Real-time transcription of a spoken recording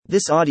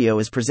This audio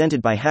is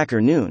presented by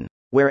Hacker Noon,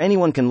 where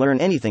anyone can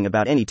learn anything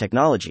about any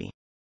technology.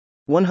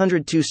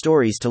 102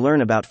 Stories to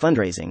Learn About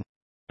Fundraising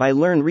by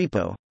Learn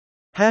Repo.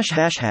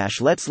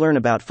 Let's learn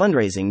about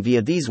fundraising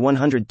via these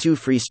 102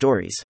 free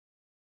stories.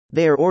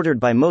 They are ordered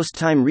by most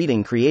time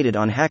reading created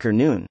on Hacker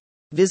Noon.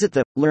 Visit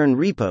the Learn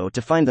Repo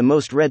to find the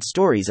most read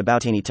stories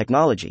about any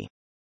technology.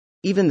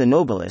 Even the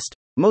noblest,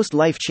 most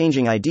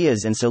life-changing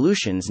ideas and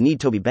solutions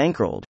need to be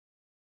bankrolled.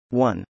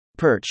 1.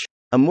 Perch,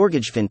 a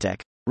mortgage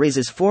fintech,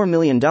 raises $4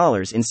 million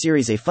in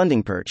Series A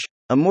funding. Perch,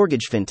 a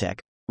mortgage fintech,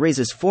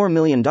 raises $4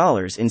 million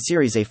in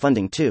Series A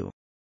funding. 2.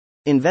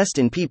 Invest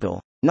in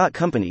people, not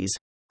companies.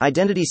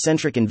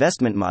 Identity-centric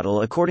investment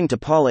model. According to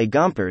Paul A.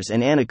 Gompers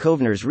and Anna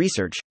Kovner's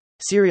research,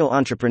 serial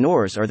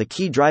entrepreneurs are the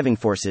key driving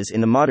forces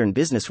in the modern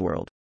business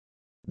world.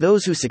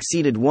 Those who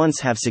succeeded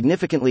once have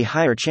significantly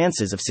higher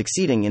chances of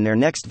succeeding in their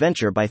next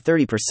venture by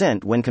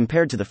 30% when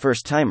compared to the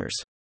first-timers.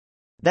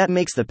 That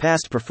makes the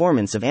past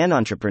performance of an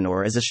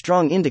entrepreneur as a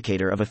strong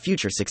indicator of a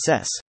future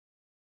success.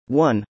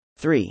 1.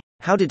 3.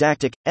 How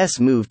Didactic's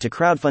move to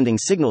crowdfunding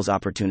signals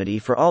opportunity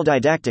for all.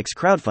 Didactic's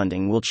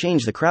crowdfunding will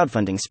change the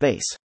crowdfunding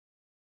space.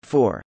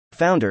 4.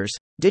 Founders,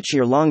 ditch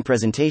your long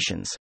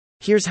presentations.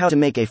 Here's how to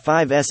make a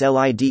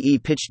 5-slide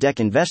pitch deck.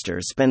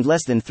 Investors spend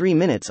less than 3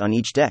 minutes on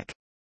each deck.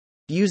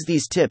 Use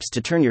these tips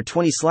to turn your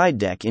 20-slide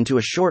deck into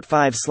a short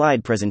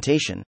 5-slide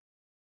presentation.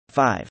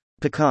 5.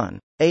 Pecan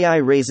AI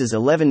raises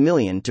 $11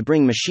 million to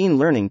bring machine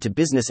learning to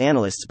business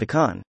analysts.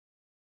 Pecan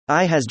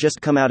AI has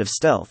just come out of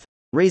stealth,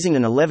 raising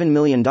an $11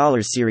 million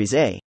Series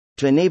A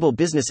to enable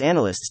business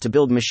analysts to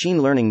build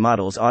machine learning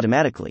models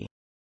automatically.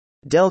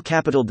 Dell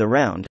capitaled the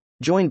round,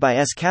 joined by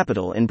S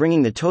Capital, and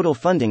bringing the total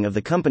funding of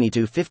the company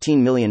to $15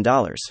 million.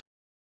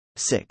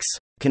 6.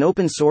 Can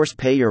open source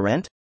pay your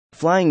rent?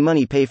 Flying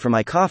money pay for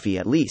my coffee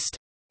at least?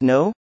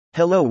 No?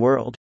 Hello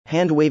world.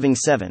 Hand waving.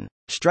 7.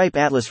 Stripe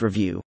Atlas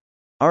review.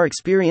 Our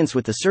experience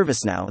with the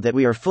service. Now that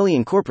we are fully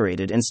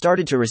incorporated and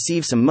started to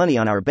receive some money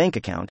on our bank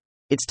account,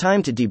 it's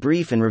time to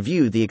debrief and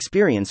review the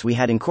experience we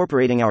had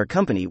incorporating our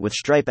company with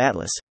Stripe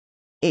Atlas.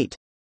 8.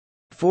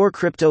 4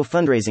 crypto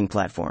fundraising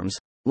platforms.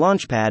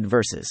 Launchpad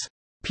versus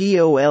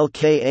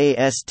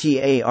Polkastarter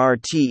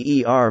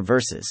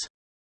versus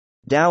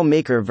DAO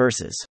Maker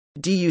versus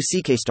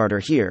Duckstarter.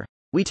 Here,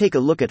 we take a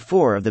look at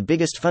 4 of the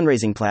biggest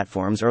fundraising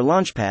platforms or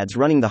launchpads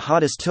running the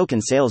hottest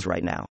token sales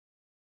right now.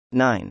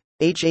 9.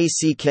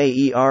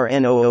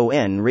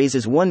 Hackernoon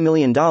raises $1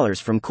 million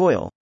from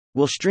Coil.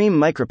 Will stream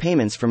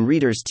micropayments from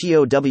readers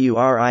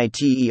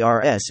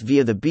TOWRITERS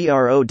via the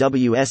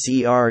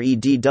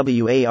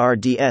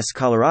BROWSEREDWARDS.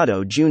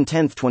 Colorado, June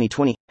 10,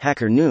 2020.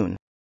 Hacker Noon,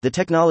 the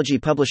technology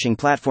publishing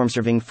platform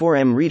serving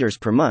 4M readers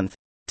per month,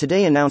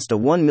 today announced a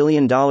 $1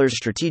 million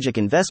strategic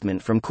investment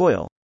from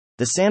Coil,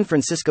 the San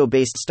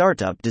Francisco-based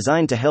startup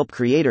designed to help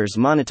creators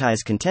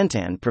monetize content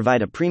and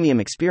provide a premium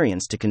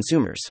experience to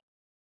consumers.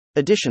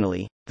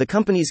 Additionally, the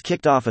companies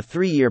kicked off a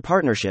 3-year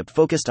partnership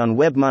focused on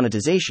web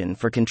monetization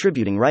for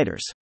contributing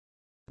writers.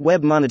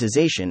 Web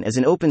monetization is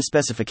an open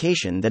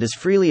specification that is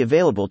freely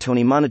available to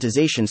any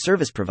monetization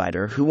service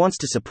provider who wants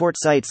to support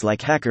sites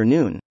like Hacker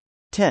Noon.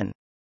 10.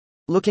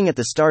 Looking at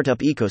the startup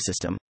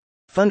ecosystem.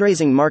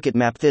 Fundraising market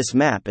map. This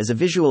map is a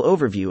visual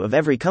overview of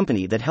every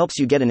company that helps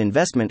you get an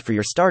investment for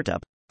your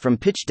startup, from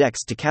pitch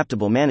decks to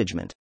captable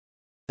management.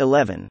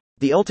 11.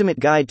 The ultimate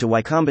guide to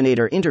Y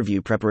Combinator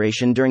interview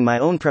preparation. During my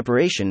own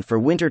preparation for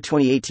winter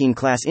 2018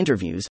 class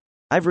interviews,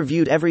 I've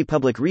reviewed every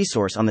public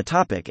resource on the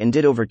topic and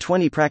did over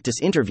 20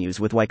 practice interviews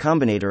with Y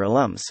Combinator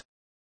alums.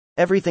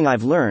 Everything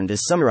I've learned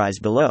is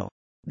summarized below.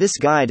 This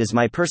guide is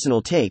my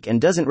personal take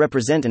and doesn't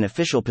represent an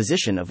official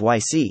position of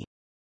YC.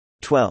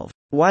 12.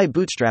 Why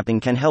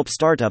bootstrapping can help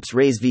startups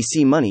raise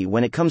VC money.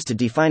 When it comes to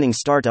defining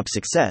startup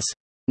success,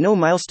 no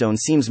milestone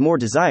seems more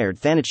desired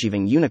than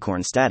achieving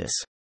unicorn status.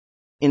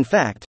 In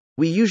fact,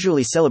 we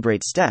usually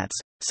celebrate stats,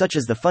 such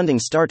as the funding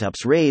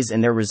startups raise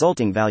and their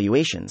resulting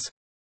valuations.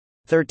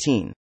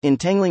 13.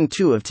 Entangling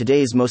 2 of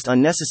today's most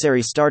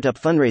unnecessary startup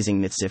fundraising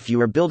myths. If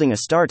you are building a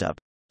startup,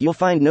 you'll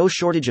find no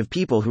shortage of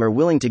people who are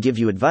willing to give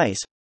you advice,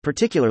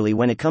 particularly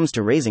when it comes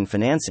to raising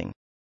financing.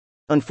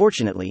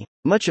 Unfortunately,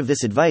 much of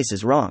this advice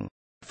is wrong.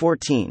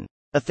 14.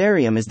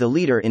 Ethereum is the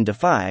leader in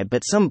DeFi,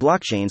 but some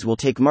blockchains will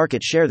take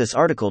market share. This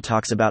article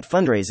talks about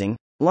fundraising,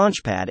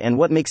 Launchpad, and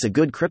what makes a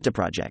good crypto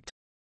project.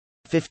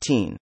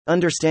 15.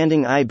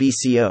 Understanding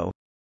IBCO.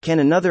 Can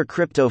another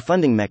crypto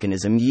funding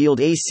mechanism yield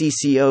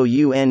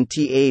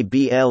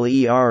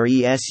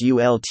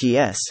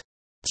ACCOUNTABLERESULTS?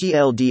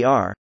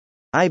 TLDR.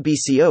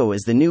 IBCO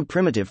is the new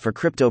primitive for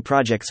crypto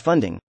projects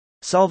funding,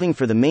 solving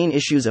for the main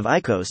issues of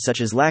ICOs such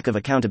as lack of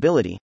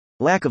accountability,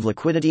 lack of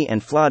liquidity,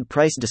 and flawed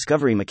price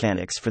discovery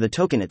mechanics for the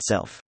token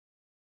itself.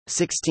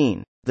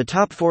 16. The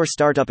top 4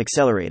 startup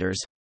accelerators.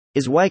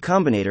 Is Y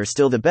Combinator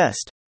still the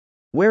best?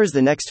 Where is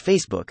the next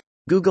Facebook,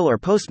 Google, or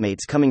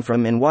Postmates coming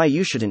from, and why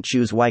you shouldn't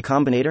choose Y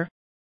Combinator?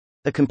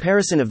 A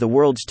comparison of the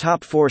world's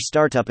top 4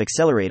 startup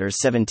accelerators.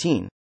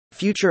 17.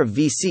 Future of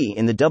VC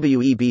in the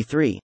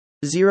WEB3.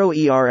 0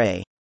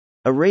 ERA.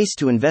 A race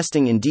to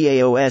investing in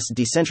DAO's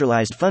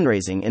decentralized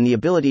fundraising and the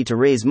ability to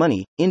raise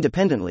money,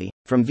 independently,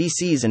 from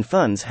VCs and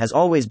funds has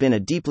always been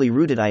a deeply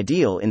rooted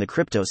ideal in the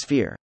crypto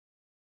sphere.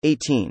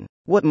 18.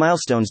 What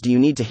milestones do you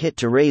need to hit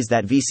to raise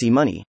that VC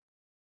money?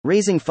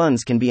 Raising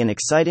funds can be an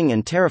exciting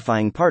and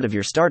terrifying part of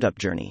your startup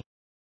journey.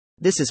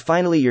 This is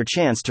finally your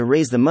chance to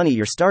raise the money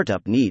your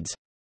startup needs.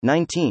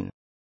 19.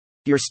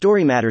 Your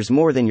story matters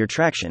more than your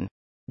traction.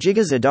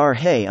 Jiga's Adar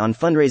Hay on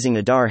fundraising.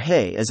 Adar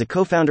Hay is a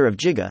co-founder of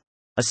Jiga,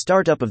 a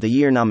Startup of the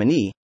Year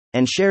nominee,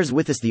 and shares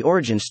with us the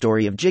origin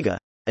story of Jiga,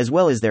 as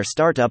well as their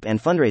startup and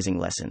fundraising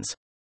lessons.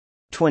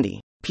 20.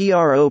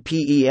 Propelauth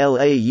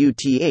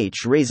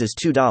raises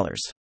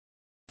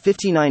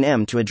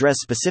 $2.59 to address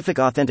specific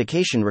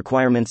authentication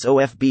requirements.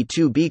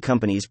 OFB2B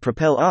companies.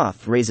 Propel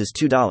Auth raises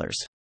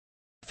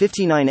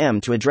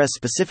 $2.59 to address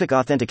specific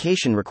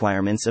authentication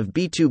requirements of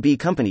B2B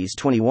companies.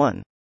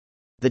 21.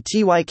 The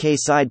TYK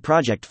Side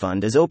Project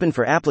Fund is open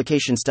for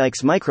application.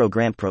 Stike's micro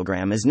grant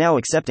program is now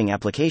accepting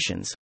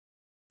applications.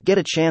 Get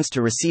a chance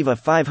to receive a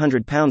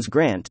 £500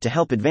 grant to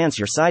help advance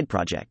your side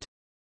project.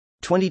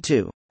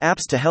 22.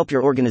 Apps to help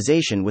your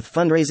organization with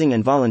fundraising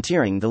and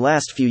volunteering. The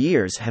last few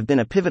years have been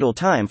a pivotal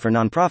time for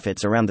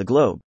nonprofits around the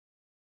globe.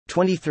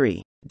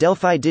 23.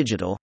 Delphi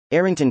Digital,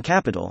 Arrington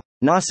Capital,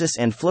 Gnosis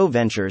and Flow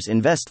Ventures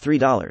invest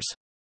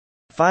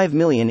 $3.5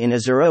 million in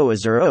Azuro.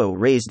 Azuro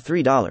raised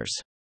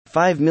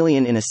 $3.5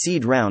 million in a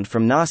seed round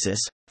from Gnosis,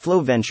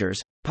 Flow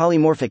Ventures,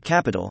 Polymorphic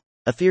Capital,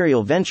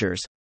 Ethereal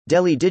Ventures,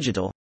 Delhi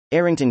Digital,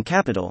 Arrington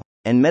Capital,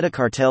 and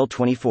Metacartel.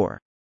 24.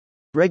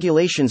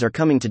 Regulations are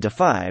coming to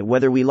DeFi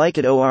whether we like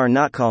it or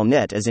not.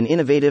 CallNet is an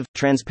innovative,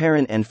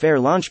 transparent and fair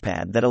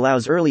launchpad that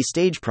allows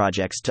early-stage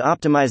projects to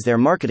optimize their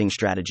marketing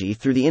strategy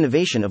through the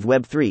innovation of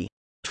Web3.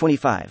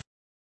 25.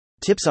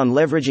 Tips on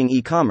leveraging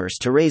e-commerce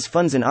to raise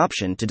funds. An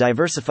option to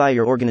diversify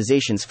your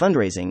organization's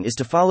fundraising is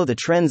to follow the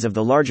trends of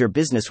the larger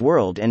business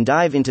world and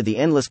dive into the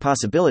endless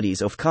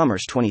possibilities of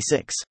commerce.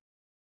 26.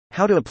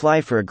 How to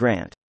apply for a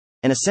grant.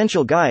 An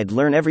essential guide.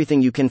 Learn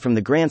everything you can from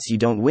the grants you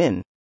don't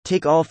win,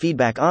 take all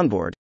feedback on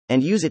board,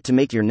 and use it to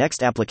make your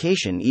next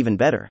application even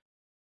better.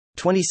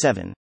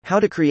 27. How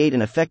to create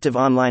an effective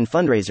online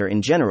fundraiser.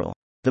 In general,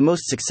 the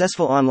most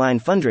successful online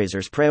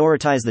fundraisers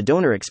prioritize the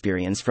donor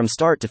experience from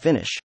start to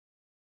finish.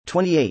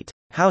 28.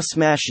 How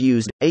Smash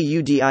used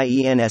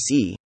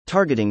AUDIENSE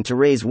targeting to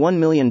raise $1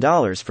 million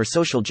for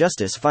social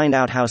justice. Find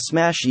out how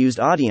Smash used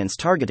audience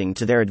targeting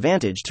to their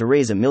advantage to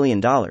raise $1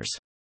 million.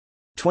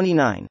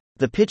 29.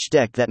 The pitch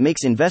deck that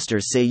makes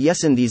investors say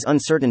yes in these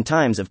uncertain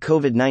times of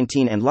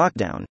COVID-19 and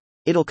lockdown.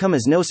 It'll come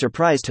as no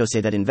surprise to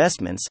say that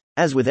investments,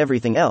 as with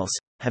everything else,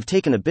 have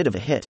taken a bit of a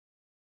hit.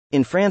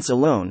 In France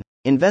alone,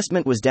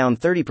 investment was down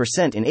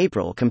 30% in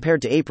April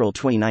compared to April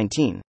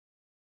 2019.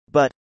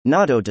 But,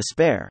 not to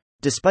despair.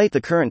 Despite the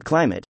current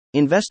climate,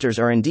 investors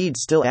are indeed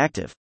still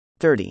active.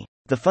 30.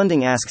 The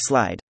funding ask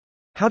slide.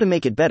 How to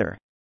make it better.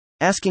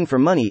 Asking for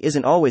money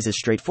isn't always as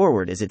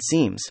straightforward as it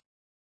seems.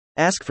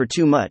 Ask for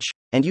too much,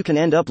 and you can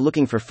end up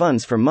looking for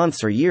funds for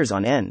months or years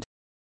on end.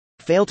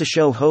 Fail to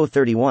show Ho.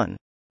 31.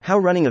 How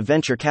running a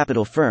venture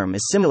capital firm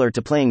is similar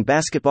to playing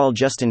basketball.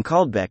 Justin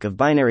Caldbeck of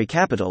Binary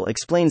Capital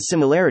explains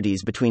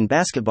similarities between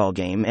basketball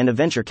game and a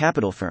venture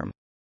capital firm.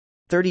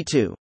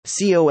 32.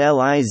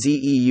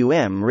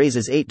 COLIZEUM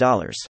raises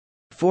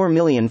 $8.4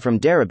 million from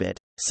Deribit,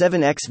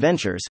 7X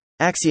Ventures,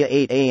 Axia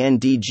 8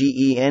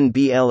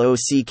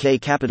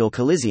 ANDGENBLOCK Capital.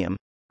 Coliseum,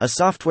 a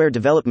software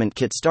development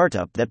kit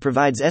startup that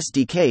provides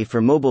SDK for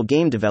mobile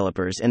game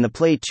developers and the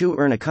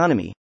play-to-earn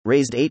economy,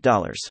 raised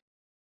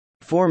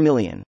 $8.4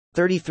 million.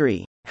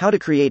 33. How to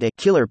create a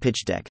killer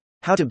pitch deck.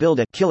 How to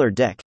build a killer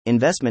deck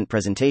investment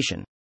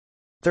presentation.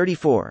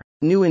 34.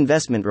 New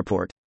investment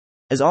report.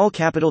 Is all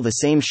capital the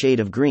same shade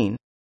of green?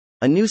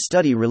 A new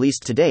study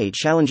released today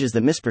challenges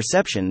the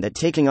misperception that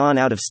taking on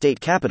out-of-state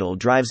capital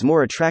drives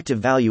more attractive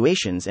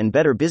valuations and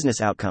better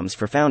business outcomes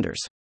for founders.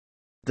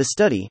 The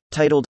study,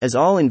 titled Is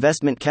All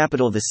Investment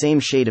Capital the Same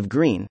Shade of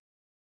Green?,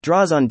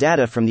 draws on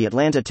data from the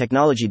Atlanta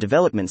Technology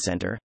Development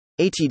Center,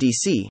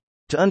 ATDC,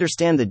 to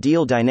understand the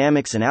deal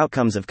dynamics and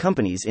outcomes of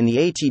companies in the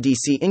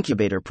ATDC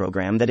incubator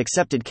program that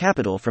accepted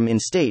capital from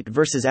in-state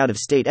versus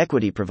out-of-state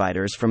equity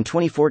providers from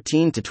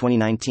 2014 to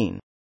 2019.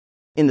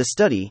 In the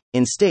study,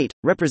 in-state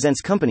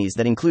represents companies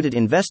that included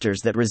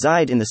investors that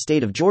reside in the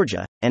state of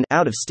Georgia, and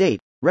out-of-state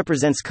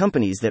represents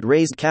companies that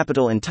raised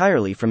capital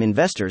entirely from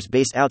investors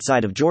based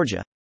outside of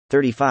Georgia.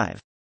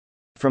 35.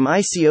 From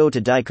ICO to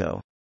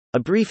DICO. A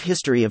brief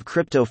history of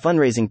crypto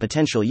fundraising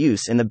potential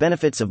use and the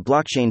benefits of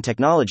blockchain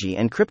technology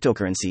and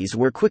cryptocurrencies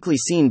were quickly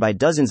seen by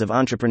dozens of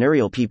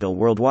entrepreneurial people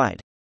worldwide.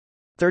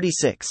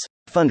 36.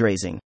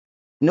 Fundraising.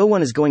 No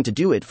one is going to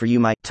do it for you.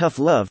 My tough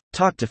love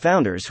talk to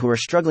founders who are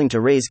struggling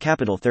to raise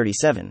capital.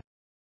 37.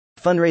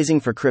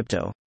 Fundraising for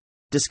crypto.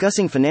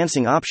 Discussing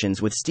financing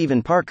options with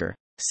Stephen Parker,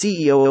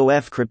 CEO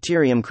of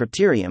Crypterium.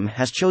 Crypterium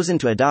has chosen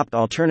to adopt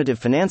alternative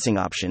financing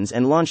options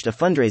and launched a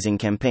fundraising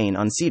campaign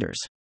on Seedrs.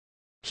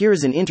 Here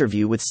is an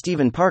interview with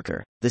Stephen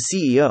Parker, the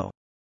CEO.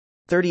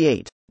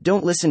 38.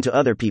 Don't listen to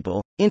other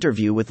people.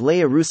 Interview with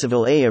Leia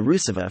Rouseville. Aya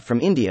Rouseva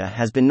from India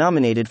has been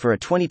nominated for a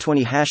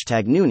 2020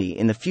 #Noonie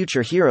in the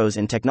Future Heroes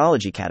and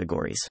Technology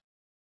categories.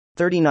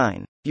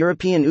 39.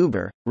 European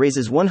Uber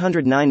raises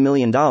 $109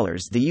 million.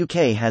 The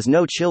UK has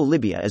no chill.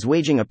 Libya is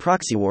waging a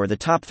proxy war. The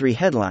top 3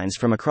 headlines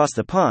from across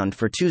the pond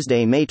for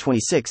Tuesday, May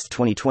 26,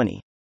 2020.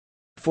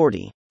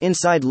 40.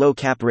 Inside low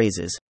cap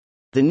raises.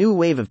 The new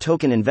wave of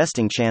token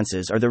investing.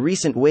 Chances are the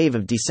recent wave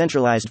of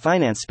decentralized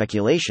finance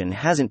speculation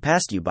hasn't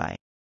passed you by.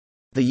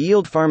 The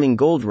yield farming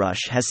gold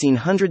rush has seen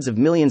hundreds of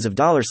millions of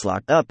dollars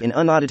locked up in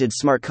unaudited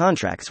smart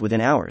contracts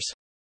within hours.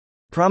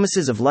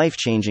 Promises of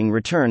life-changing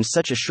returns.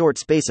 Such a short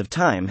space of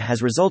time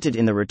has resulted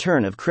in the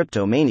return of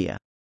crypto mania.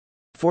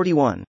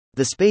 41.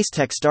 The space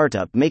tech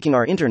startup making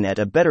our internet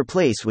a better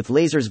place with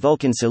lasers.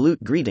 Vulcan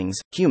salute. Greetings,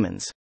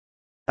 humans.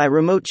 I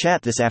remote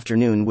chat this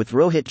afternoon with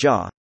Rohit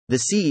Jha,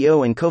 the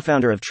CEO and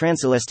co-founder of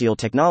Transcelestial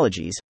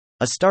Technologies,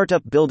 a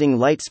startup building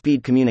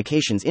light-speed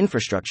communications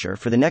infrastructure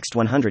for the next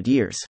 100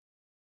 years.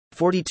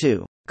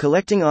 42.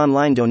 Collecting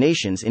online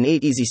donations in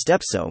 8 easy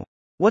steps. So,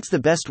 what's the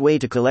best way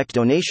to collect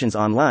donations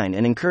online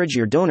and encourage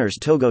your donors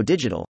to go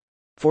digital?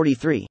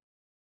 43.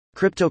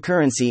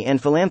 Cryptocurrency and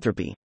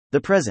philanthropy.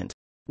 The present.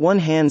 1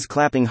 hands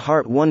clapping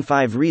heart.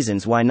 5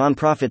 reasons why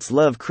nonprofits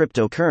love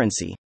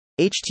cryptocurrency.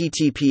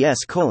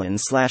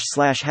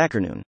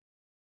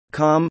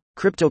 https://hackernoon.com.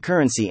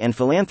 Cryptocurrency and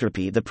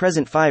philanthropy. The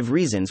present. 5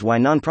 reasons why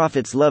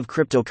nonprofits love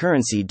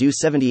cryptocurrency. Do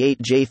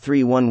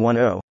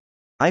 78J3110.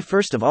 I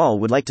first of all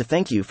would like to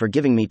thank you for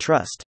giving me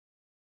trust.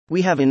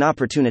 We have an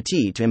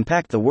opportunity to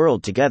impact the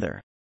world together.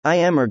 I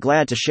am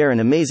glad to share an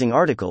amazing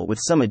article with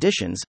some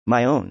additions,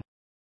 my own.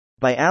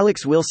 By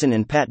Alex Wilson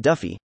and Pat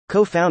Duffy,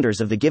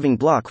 co-founders of the Giving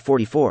Block.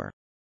 44.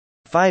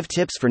 5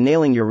 tips for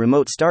nailing your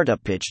remote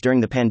startup pitch during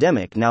the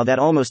pandemic. Now that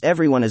almost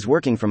everyone is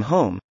working from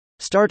home,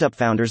 startup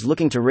founders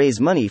looking to raise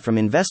money from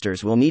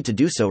investors will need to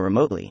do so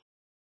remotely.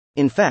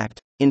 In fact,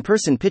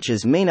 in-person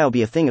pitches may now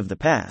be a thing of the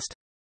past.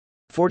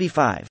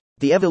 45.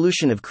 The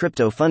evolution of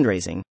crypto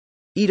fundraising.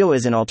 IDO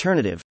as an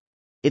alternative.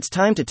 It's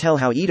time to tell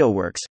how IDO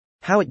works,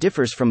 how it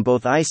differs from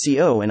both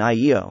ICO and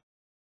IEO.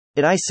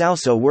 It is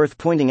also worth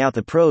pointing out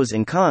the pros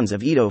and cons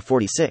of IDO.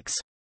 46.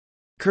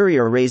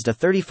 Courier raised a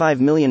 $35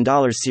 million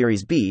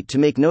Series B to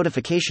make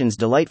notifications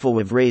delightful.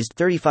 We've raised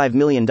 $35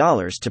 million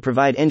to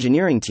provide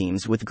engineering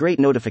teams with great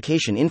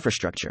notification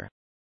infrastructure.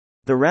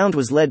 The round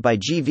was led by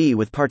GV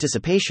with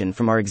participation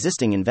from our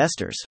existing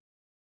investors.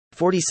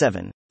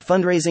 47.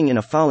 Fundraising in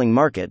a falling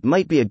market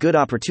might be a good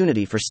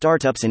opportunity for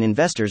startups and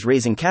investors.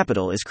 Raising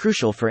capital is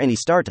crucial for any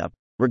startup,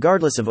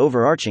 regardless of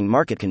overarching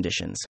market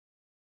conditions.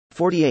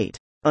 48.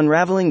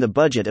 Unraveling the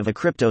budget of a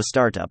crypto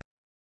startup.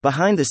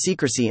 Behind the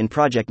secrecy in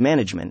project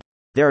management,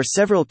 there are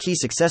several key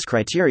success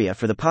criteria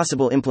for the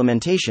possible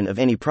implementation of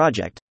any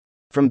project,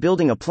 from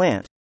building a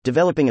plant,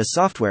 developing a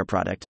software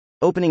product,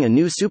 opening a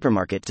new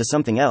supermarket to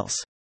something else.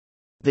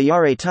 The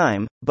YARA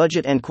time,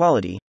 budget and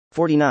quality.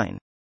 49.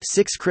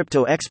 6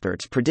 crypto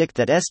experts predict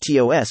that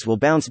STOS will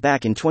bounce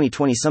back in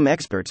 2020. Some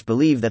experts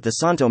believe that the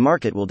Santo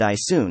market will die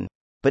soon,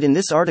 but in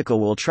this article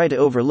we'll try to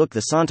overlook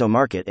the Santo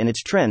market and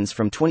its trends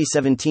from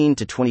 2017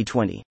 to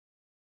 2020.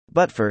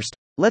 But first,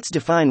 let's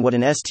define what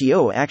an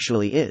STO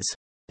actually is.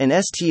 An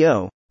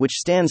STO, which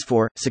stands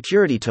for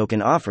Security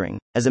Token Offering,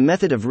 as a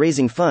method of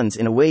raising funds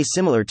in a way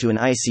similar to an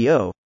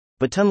ICO,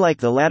 but unlike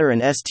the latter,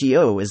 an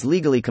STO is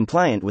legally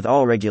compliant with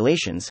all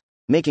regulations,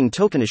 making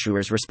token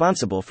issuers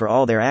responsible for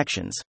all their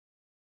actions.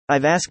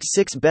 I've asked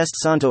 6 best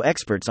Santo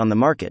experts on the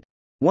market.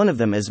 One of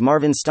them is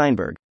Marvin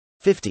Steinberg.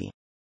 50.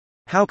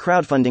 How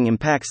crowdfunding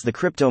impacts the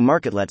crypto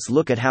market. Let's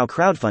look at how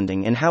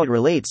crowdfunding and how it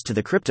relates to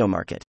the crypto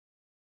market.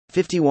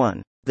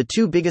 51. The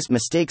 2 biggest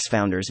mistakes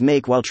founders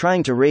make while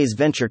trying to raise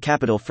venture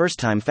capital.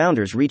 First-time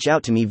founders reach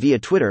out to me via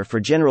Twitter for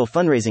general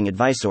fundraising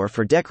advice or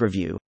for deck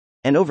review,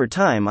 and over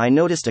time I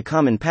noticed a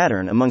common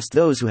pattern amongst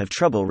those who have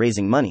trouble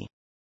raising money.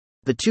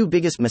 The 2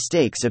 biggest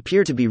mistakes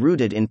appear to be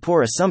rooted in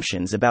poor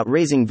assumptions about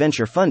raising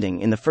venture funding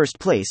in the first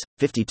place.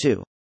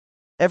 52.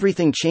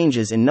 Everything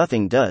changes and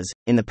nothing does.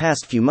 In the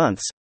past few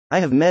months, I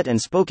have met and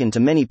spoken to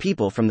many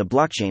people from the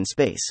blockchain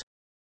space.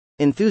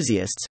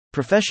 Enthusiasts,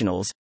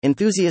 professionals,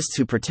 enthusiasts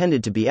who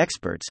pretended to be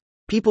experts,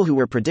 people who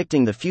were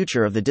predicting the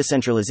future of the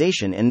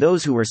decentralization, and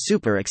those who were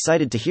super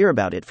excited to hear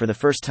about it for the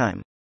first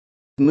time.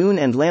 Moon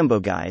and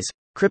Lambo guys,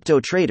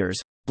 crypto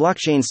traders,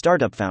 blockchain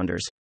startup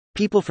founders,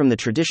 people from the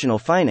traditional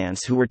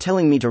finance who were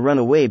telling me to run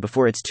away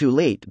before it's too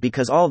late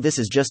because all this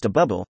is just a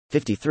bubble.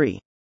 53.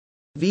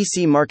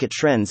 VC market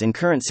trends and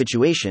current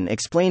situation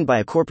explained by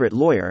a corporate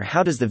lawyer.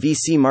 How does the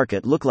VC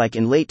market look like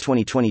in late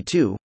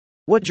 2022?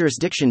 What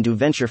jurisdiction do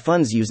venture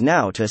funds use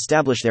now to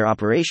establish their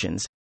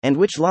operations, and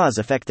which laws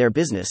affect their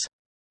business?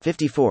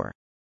 54.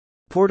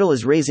 Portal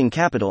is raising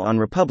capital on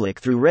Republic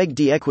through Reg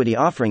D equity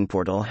offering.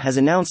 Portal has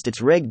announced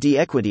its Reg D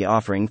equity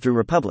offering through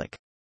Republic.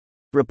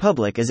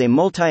 Republic is a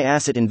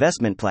multi-asset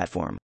investment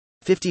platform.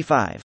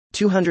 55.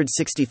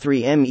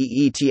 263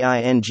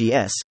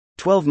 MEETINGS,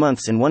 12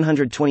 months and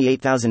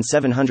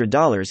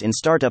 $128,700 in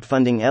startup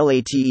funding.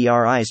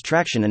 LATERI's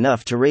traction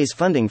enough to raise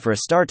funding for a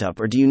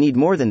startup, or do you need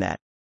more than that?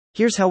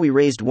 Here's how we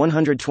raised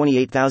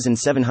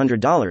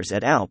 $128,700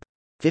 at Alp.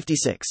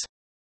 56.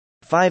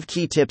 5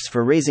 key tips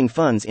for raising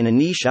funds in a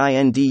niche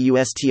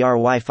industry.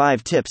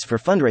 5 tips for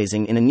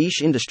fundraising in a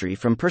niche industry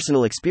from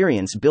personal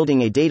experience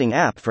building a dating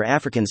app for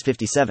Africans.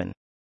 57.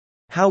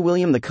 How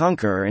William the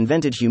Conqueror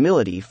invented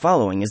humility.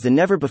 Following is the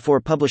never before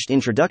published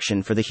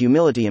introduction for the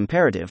Humility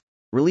Imperative,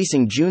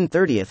 releasing June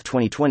 30,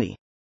 2020.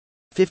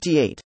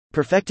 58.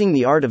 Perfecting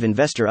the art of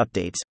investor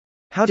updates.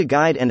 How to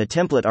guide and a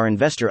template. Our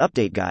investor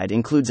update guide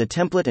includes a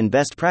template and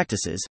best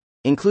practices,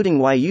 including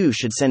why you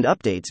should send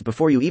updates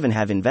before you even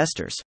have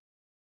investors.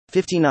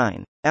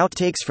 59.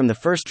 Outtakes from the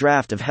first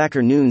draft of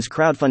Hacker Noon's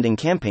crowdfunding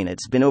campaign.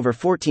 It's been over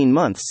 14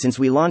 months since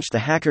we launched the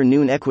Hacker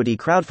Noon Equity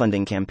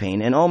crowdfunding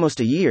campaign and almost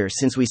a year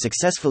since we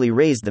successfully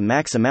raised the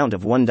max amount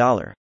of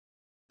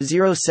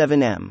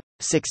 $1.07m.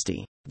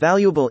 60.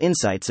 Valuable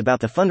insights about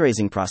the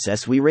fundraising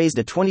process. We raised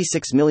a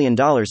 $26 million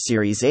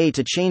Series A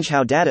to change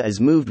how data is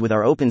moved with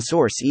our open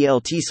source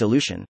ELT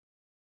solution.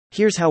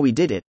 Here's how we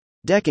did it.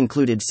 Deck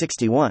included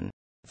 61.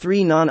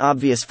 3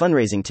 non-obvious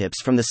fundraising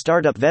tips from the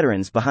startup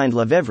veterans behind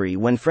Lovevry.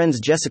 When friends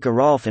Jessica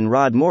Rolfe and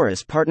Rod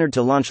Morris partnered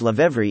to launch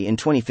Lovevry in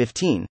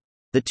 2015,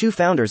 the two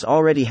founders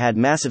already had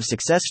massive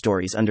success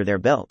stories under their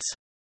belts.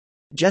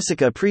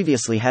 Jessica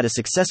previously had a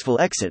successful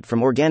exit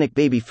from organic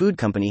baby food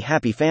company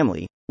Happy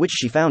Family, which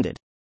she founded.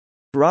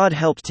 Rod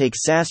helped take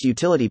SaaS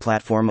utility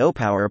platform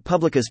Opower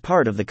public as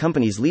part of the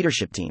company's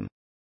leadership team.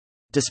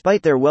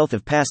 Despite their wealth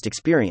of past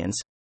experience,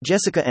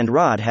 Jessica and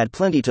Rod had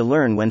plenty to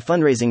learn when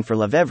fundraising for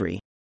Lovevry,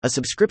 a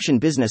subscription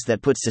business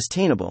that puts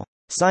sustainable,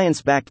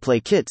 science-backed play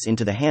kits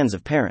into the hands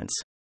of parents.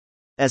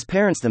 As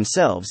parents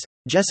themselves,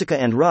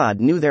 Jessica and Rod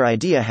knew their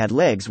idea had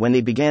legs when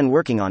they began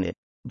working on it,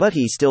 but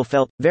he still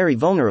felt very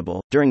vulnerable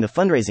during the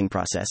fundraising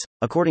process,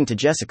 according to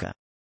Jessica.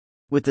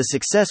 With the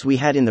success we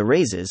had in the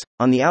raises,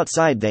 on the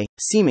outside they,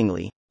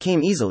 seemingly,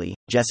 came easily,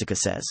 Jessica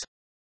says.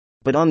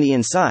 But on the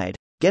inside,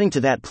 getting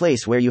to that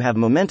place where you have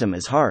momentum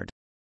is hard.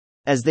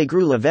 As they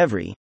grew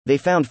Lovevry, they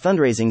found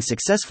fundraising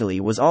successfully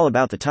was all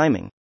about the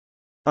timing.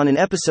 On an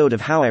episode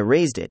of How I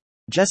Raised It,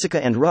 Jessica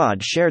and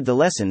Rod shared the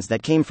lessons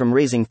that came from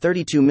raising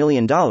 $32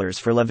 million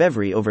for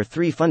Lovevry over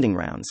 3 funding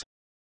rounds.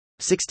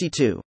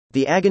 62.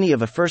 The agony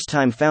of a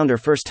first-time founder.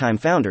 First-time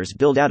founders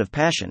build out of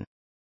passion.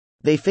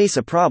 They face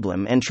a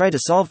problem and try to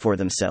solve for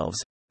themselves,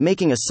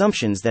 making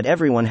assumptions that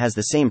everyone has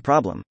the same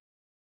problem.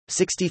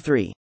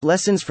 63.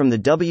 Lessons from the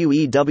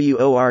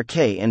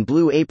WEWORK and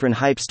Blue Apron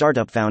hype.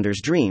 Startup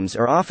founders' dreams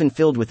are often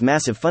filled with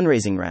massive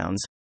fundraising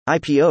rounds,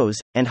 IPOs,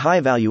 and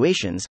high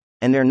valuations,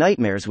 and their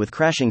nightmares with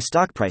crashing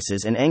stock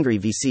prices and angry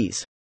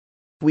VCs.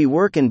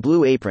 WeWork and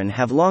Blue Apron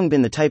have long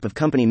been the type of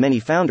company many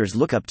founders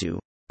look up to,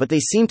 but they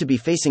seem to be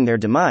facing their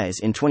demise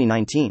in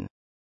 2019.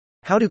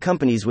 How do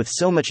companies with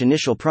so much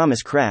initial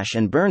promise crash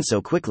and burn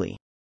so quickly?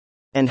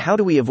 And how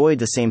do we avoid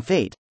the same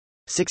fate?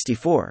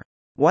 64.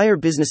 Why are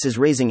businesses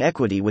raising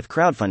equity with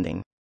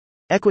crowdfunding?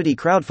 Equity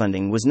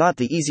crowdfunding was not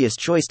the easiest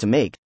choice to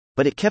make,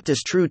 but it kept us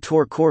true to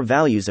our core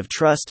values of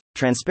trust,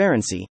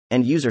 transparency,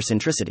 and user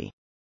centricity.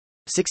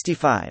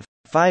 65.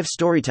 5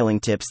 storytelling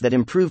tips that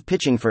improve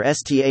pitching for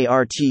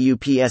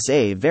startups.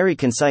 A very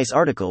concise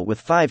article with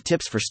 5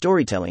 tips for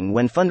storytelling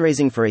when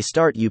fundraising for a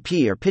startup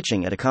or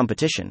pitching at a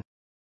competition.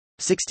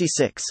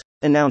 66.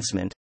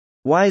 Announcement.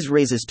 Wise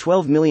raises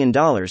 $12 million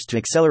to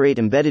accelerate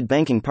embedded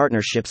banking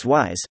partnerships.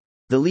 Wise,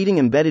 the leading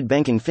embedded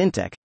banking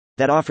fintech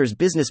that offers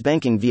business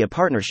banking via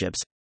partnerships,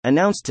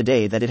 announced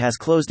today that it has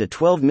closed a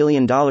 $12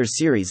 million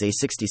Series A.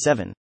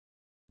 67.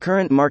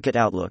 Current market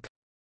outlook.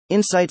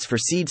 Insights for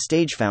seed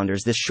stage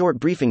founders. This short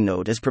briefing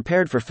note is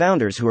prepared for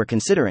founders who are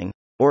considering,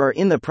 or are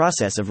in the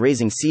process of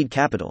raising seed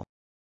capital.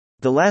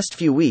 The last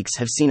few weeks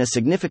have seen a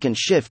significant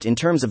shift in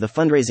terms of the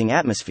fundraising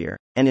atmosphere,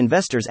 and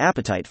investors'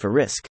 appetite for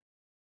risk.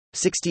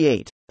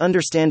 68.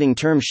 Understanding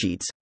term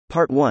sheets.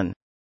 Part 1.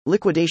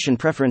 Liquidation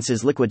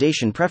preferences.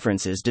 Liquidation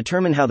preferences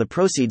determine how the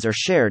proceeds are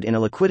shared in a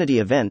liquidity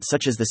event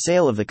such as the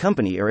sale of the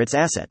company or its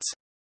assets.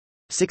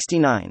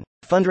 69.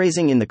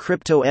 Fundraising in the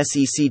crypto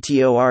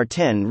sector.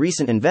 10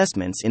 recent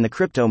investments in the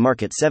crypto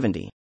market.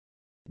 70.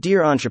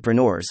 Dear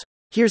entrepreneurs,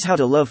 here's how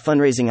to love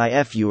fundraising.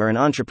 If you are an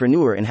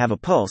entrepreneur and have a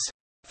pulse,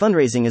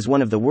 fundraising is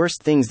one of the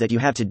worst things that you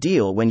have to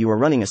deal when you are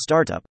running a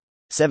startup.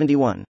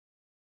 71.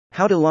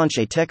 How to launch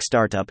a tech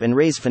startup and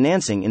raise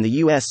financing in the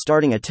US.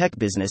 Starting a tech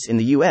business in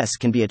the US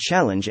can be a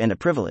challenge and a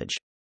privilege.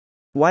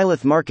 While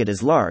the market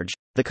is large,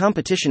 the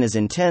competition is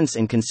intense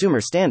and consumer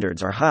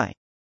standards are high.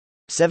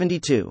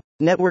 72.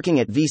 Networking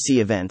at VC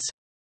events.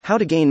 How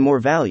to gain more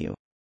value.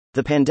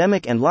 The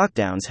pandemic and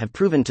lockdowns have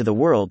proven to the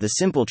world the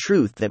simple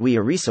truth that we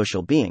are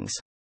resocial beings.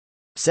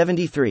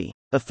 73.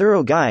 A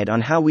thorough guide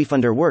on how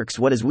WeFunder works.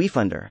 What is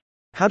WeFunder?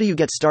 How do you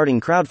get starting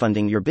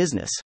crowdfunding your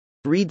business?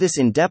 Read this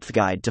in-depth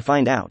guide to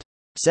find out.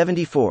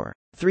 74.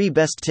 3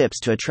 best tips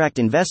to attract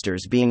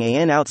investors. Being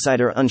an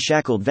outsider.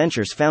 Unshackled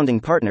Ventures founding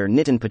partner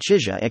Nitin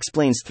Pachija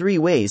explains 3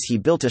 ways he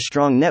built a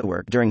strong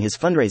network during his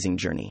fundraising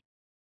journey.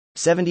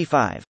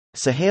 75.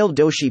 Sahil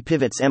Doshi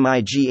pivots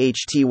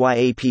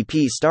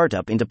MIGHTYAPP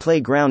startup into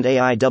Playground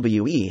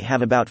AIWE.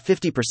 Have about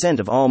 50%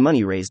 of all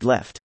money raised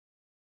left.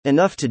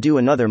 Enough to do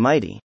another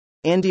mighty.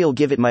 Andy'll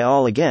give it my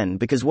all again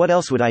because what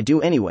else would I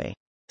do anyway?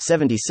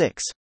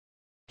 76.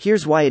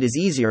 Here's why it is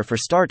easier for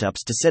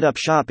startups to set up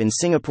shop in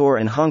Singapore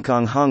and Hong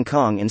Kong. Hong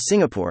Kong and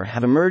Singapore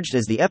have emerged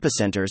as the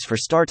epicenters for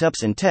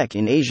startups and tech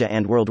in Asia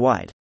and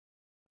worldwide.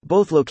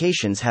 Both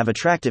locations have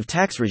attractive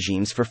tax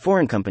regimes for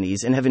foreign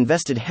companies and have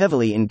invested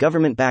heavily in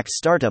government-backed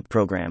startup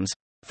programs,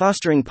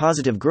 fostering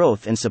positive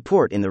growth and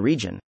support in the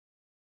region.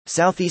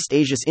 Southeast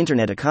Asia's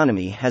internet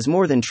economy has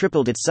more than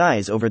tripled its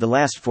size over the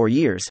last 4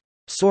 years,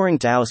 soaring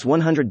to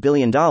 $100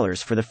 billion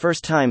for the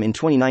first time in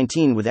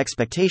 2019 with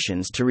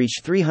expectations to reach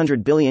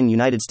 $300 billion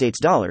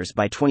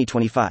by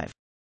 2025.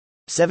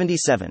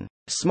 77.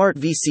 Smart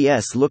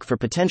VCs look for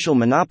potential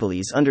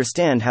monopolies.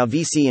 Understand how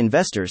VC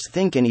investors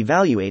think and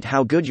evaluate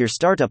how good your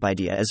startup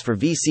idea is for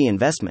VC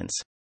investments.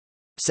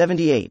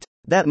 78.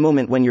 That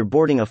moment when you're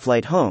boarding a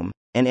flight home,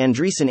 and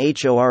Andreessen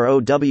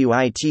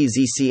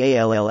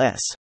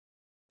Horowitz.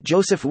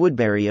 Joseph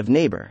Woodbury of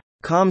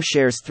Neighbor.com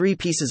shares 3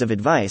 pieces of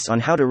advice on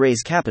how to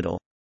raise capital,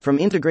 from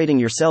integrating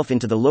yourself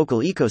into the local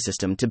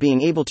ecosystem to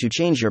being able to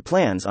change your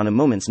plans on a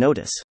moment's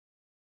notice.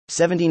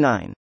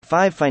 79.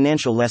 5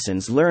 financial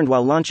lessons learned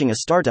while launching a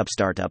startup.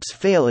 Startups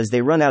fail as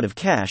they run out of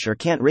cash or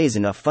can't raise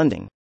enough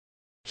funding.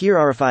 Here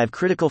are 5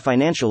 critical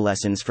financial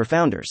lessons for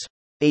founders.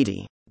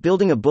 80.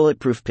 Building a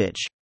bulletproof pitch.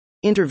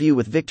 Interview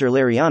with Victor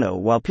Lariano.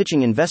 While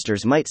pitching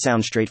investors might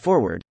sound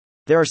straightforward,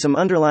 there are some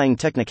underlying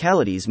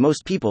technicalities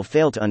most people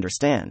fail to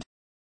understand.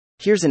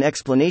 Here's an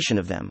explanation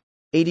of them.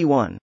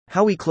 81.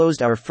 How we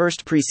closed our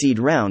first pre-seed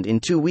round in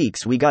 2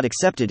 weeks. We got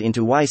accepted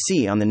into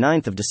YC on the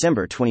 9th of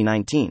December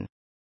 2019.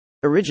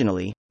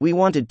 Originally, we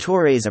wanted to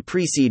raise a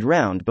pre-seed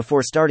round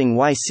before starting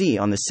YC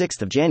on the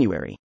 6th of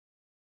January.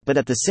 But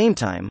at the same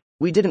time,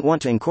 we didn't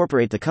want to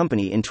incorporate the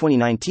company in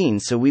 2019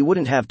 so we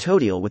wouldn't have to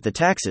deal with the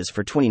taxes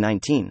for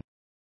 2019.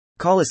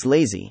 Call us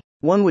lazy.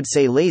 One would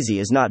say lazy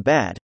is not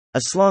bad,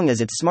 as long as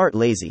it's smart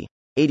lazy.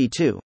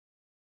 82.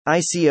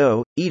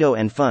 ICO, IDO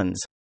and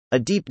funds. A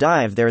deep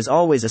dive. There is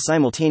always a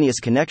simultaneous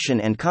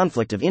connection and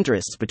conflict of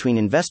interests between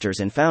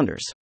investors and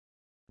founders.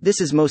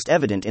 This is most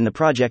evident in the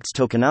project's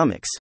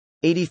tokenomics.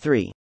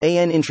 83.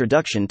 An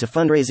introduction to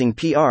fundraising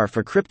PR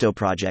for crypto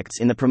projects.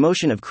 In the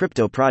promotion of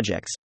crypto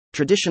projects,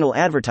 traditional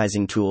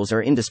advertising tools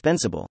are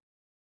indispensable.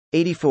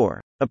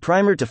 84. A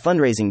primer to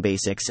fundraising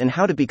basics and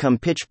how to become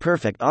pitch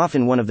perfect.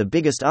 Often one of the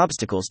biggest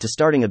obstacles to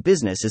starting a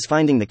business is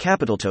finding the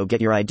capital to get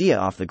your idea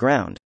off the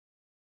ground.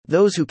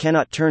 Those who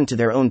cannot turn to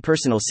their own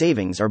personal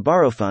savings or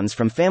borrow funds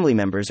from family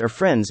members or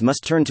friends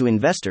must turn to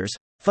investors,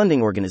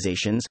 funding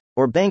organizations,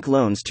 or bank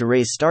loans to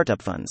raise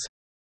startup funds.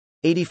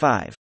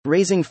 85.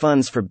 Raising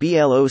funds for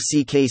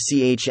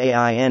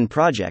blockchain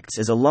projects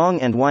is a long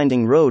and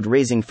winding road.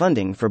 Raising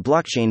funding for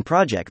blockchain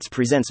projects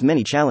presents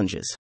many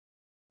challenges.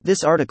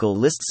 This article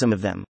lists some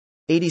of them.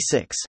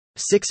 86.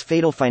 6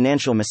 fatal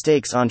financial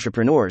mistakes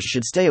entrepreneurs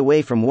should stay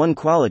away from. One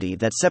quality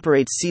that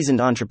separates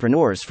seasoned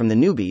entrepreneurs from the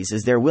newbies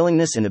is their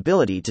willingness and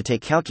ability to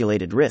take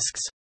calculated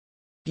risks.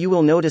 You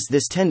will notice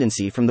this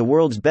tendency from the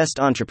world's best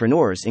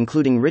entrepreneurs,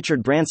 including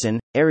Richard Branson,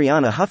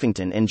 Arianna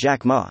Huffington, and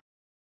Jack Ma.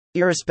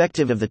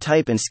 Irrespective of the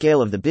type and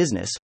scale of the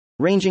business,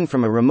 ranging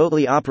from a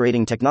remotely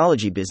operating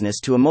technology business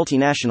to a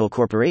multinational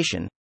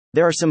corporation,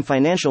 there are some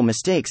financial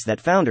mistakes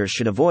that founders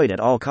should avoid at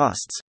all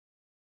costs.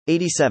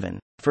 87.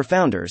 For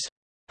founders,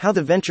 how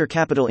the venture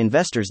capital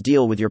investors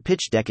deal with your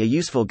pitch deck. A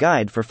useful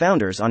guide for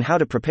founders on how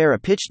to prepare a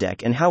pitch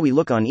deck and how we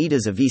look on it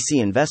as a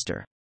VC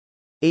investor.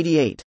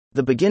 88.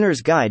 The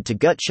Beginner's Guide to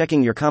Gut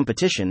Checking Your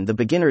Competition. The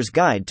Beginner's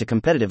Guide to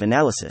Competitive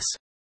Analysis.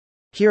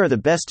 Here are the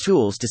best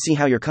tools to see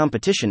how your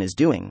competition is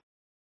doing.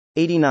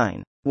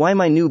 89. Why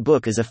my new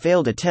book is a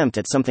failed attempt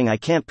at something I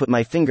can't put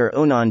my finger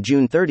on. On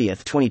June 30,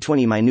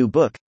 2020, my new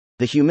book,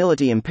 The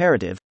Humility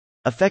Imperative,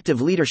 Effective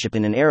Leadership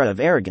in an Era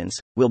of Arrogance,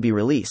 will be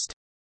released.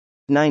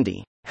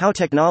 90. How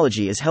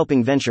technology is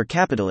helping venture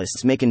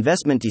capitalists make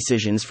investment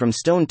decisions. From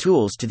stone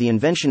tools to the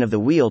invention of the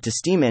wheel to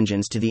steam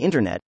engines to the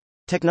internet,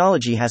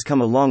 technology has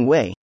come a long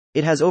way.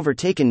 It has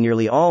overtaken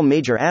nearly all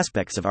major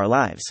aspects of our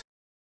lives.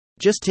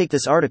 Just take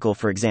this article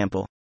for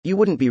example. You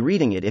wouldn't be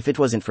reading it if it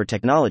wasn't for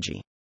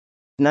technology.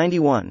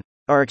 91.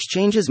 Are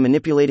exchanges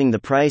manipulating the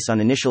price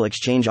on initial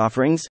exchange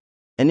offerings?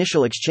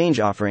 Initial exchange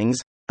offerings,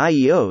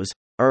 IEOs,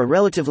 are a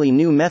relatively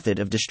new method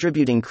of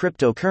distributing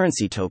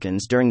cryptocurrency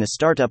tokens during the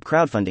startup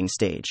crowdfunding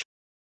stage.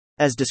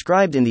 As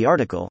described in the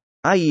article,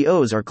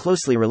 IEOs are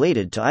closely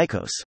related to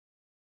ICOs.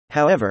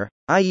 However,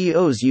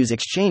 IEOs use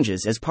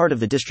exchanges as part of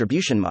the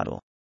distribution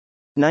model.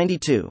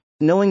 92.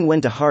 Knowing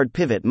when to hard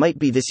pivot might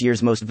be this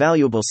year's most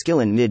valuable skill.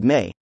 In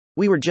mid-May,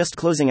 we were just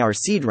closing our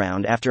seed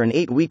round after an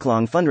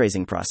 8-week-long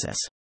fundraising process.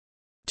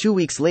 2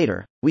 weeks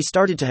later, we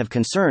started to have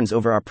concerns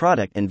over our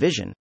product and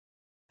vision.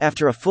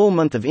 After a full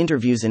month of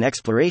interviews and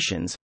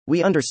explorations,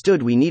 we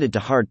understood we needed to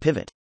hard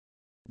pivot.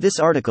 This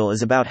article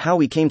is about how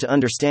we came to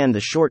understand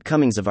the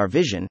shortcomings of our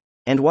vision,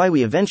 and why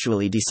we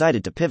eventually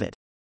decided to pivot.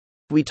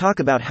 We talk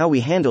about how we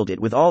handled it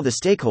with all the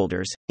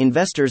stakeholders,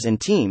 investors and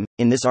team,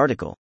 in this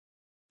article.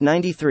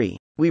 93.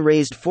 We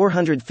raised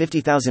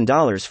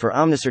 $450,000 for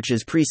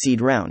Omnisearch's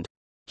pre-seed round.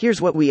 Here's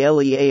what we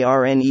learned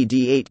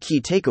 8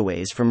 key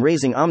takeaways from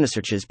raising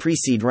Omnisearch's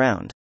pre-seed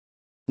round.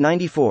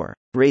 94.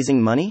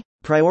 Raising money?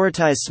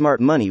 Prioritize smart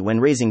money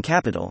when raising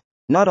capital.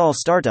 Not all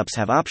startups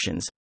have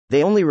options,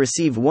 they only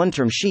receive one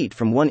term sheet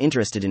from one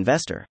interested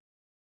investor.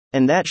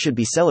 And that should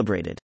be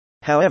celebrated.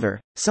 However,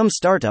 some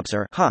startups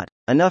are hot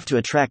enough to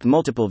attract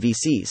multiple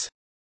VCs.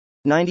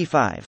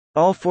 95.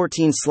 All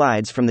 14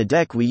 slides from the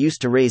deck we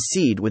used to raise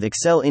seed with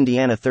Excel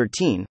Indiana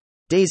 13.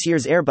 Days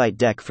Here's Airbyte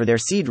deck for their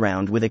seed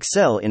round with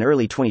Excel in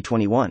early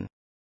 2021.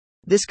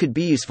 This could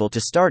be useful to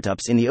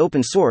startups in the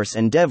open source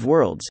and dev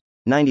worlds.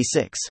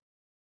 96.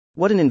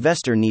 What an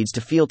investor needs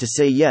to feel to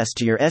say yes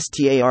to your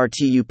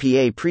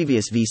STARTUPA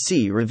previous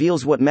VC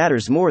reveals what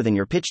matters more than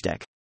your pitch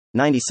deck.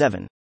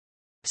 97.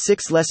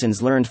 6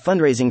 lessons learned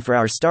fundraising for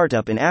our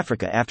startup in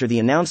Africa. After the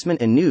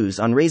announcement and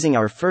news on raising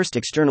our first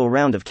external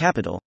round of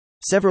capital,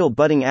 several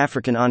budding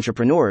African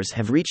entrepreneurs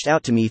have reached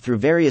out to me through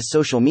various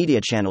social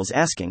media channels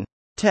asking,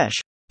 Tesh,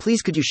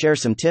 please could you share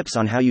some tips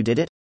on how you did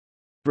it?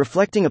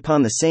 Reflecting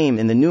upon the same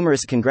and the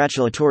numerous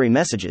congratulatory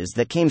messages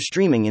that came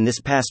streaming in this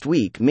past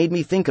week made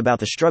me think about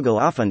the struggle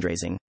of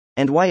fundraising,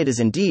 and why it is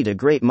indeed a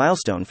great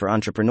milestone for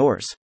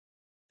entrepreneurs.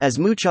 As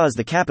much as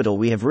the capital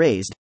we have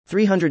raised,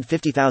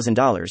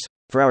 $350,000,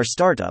 for our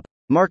startup,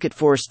 Market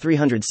Force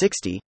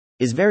 360,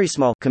 is very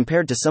small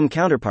compared to some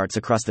counterparts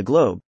across the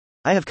globe,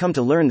 I have come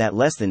to learn that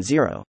less than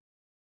 0.5%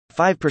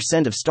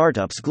 of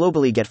startups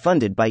globally get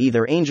funded by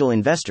either angel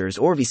investors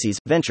or VCs,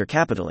 venture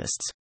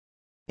capitalists.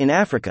 In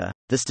Africa,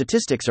 the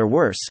statistics are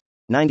worse.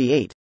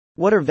 98.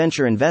 What are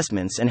venture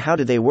investments and how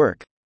do they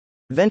work?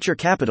 Venture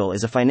capital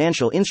is a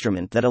financial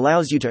instrument that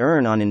allows you to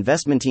earn on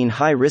investment in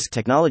high-risk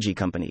technology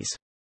companies.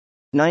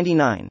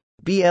 99.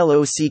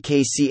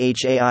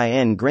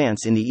 BLOCKCHAIN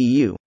grants in the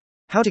EU.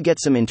 How to get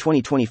some in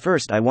 2020.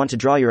 First, I want to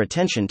draw your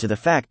attention to the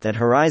fact that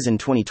Horizon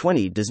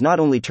 2020 does not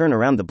only turn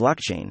around the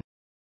blockchain.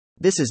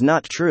 This is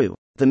not true.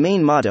 The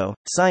main motto,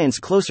 Science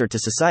Closer to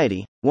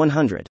Society,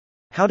 100.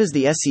 How does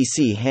the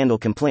SEC handle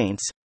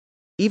complaints?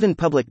 Even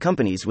public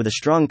companies with a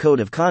strong code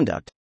of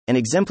conduct, an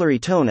exemplary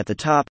tone at the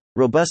top,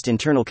 robust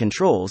internal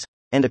controls,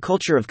 and a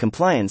culture of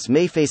compliance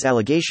may face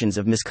allegations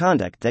of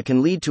misconduct that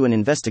can lead to an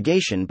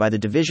investigation by the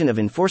Division of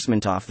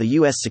Enforcement of the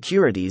U.S.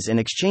 Securities and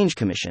Exchange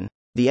Commission,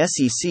 the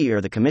SEC or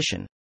the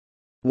Commission.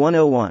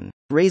 101.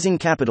 Raising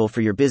capital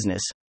for your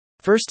business.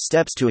 First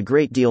steps to a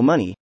great deal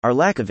money, or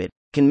lack of it,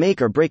 can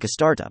make or break a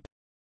startup.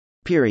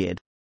 Period.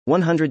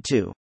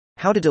 102.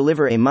 How to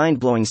deliver a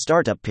mind-blowing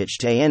startup pitch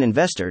to an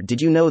investor.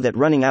 Did you know that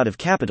running out of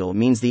capital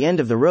means the end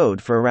of the road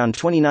for around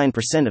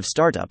 29% of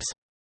startups?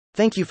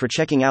 Thank you for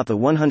checking out the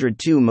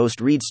 102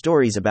 most read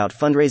stories about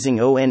fundraising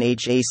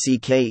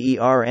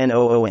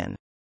ONHACKERNOON.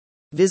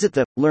 Visit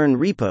the Learn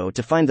repo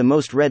to find the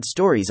most read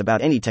stories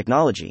about any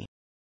technology.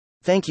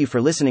 Thank you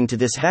for listening to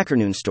this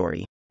HackerNoon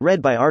story,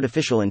 read by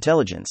Artificial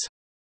Intelligence.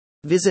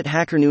 Visit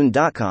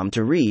hackernoon.com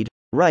to read,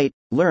 write,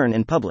 learn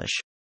and publish.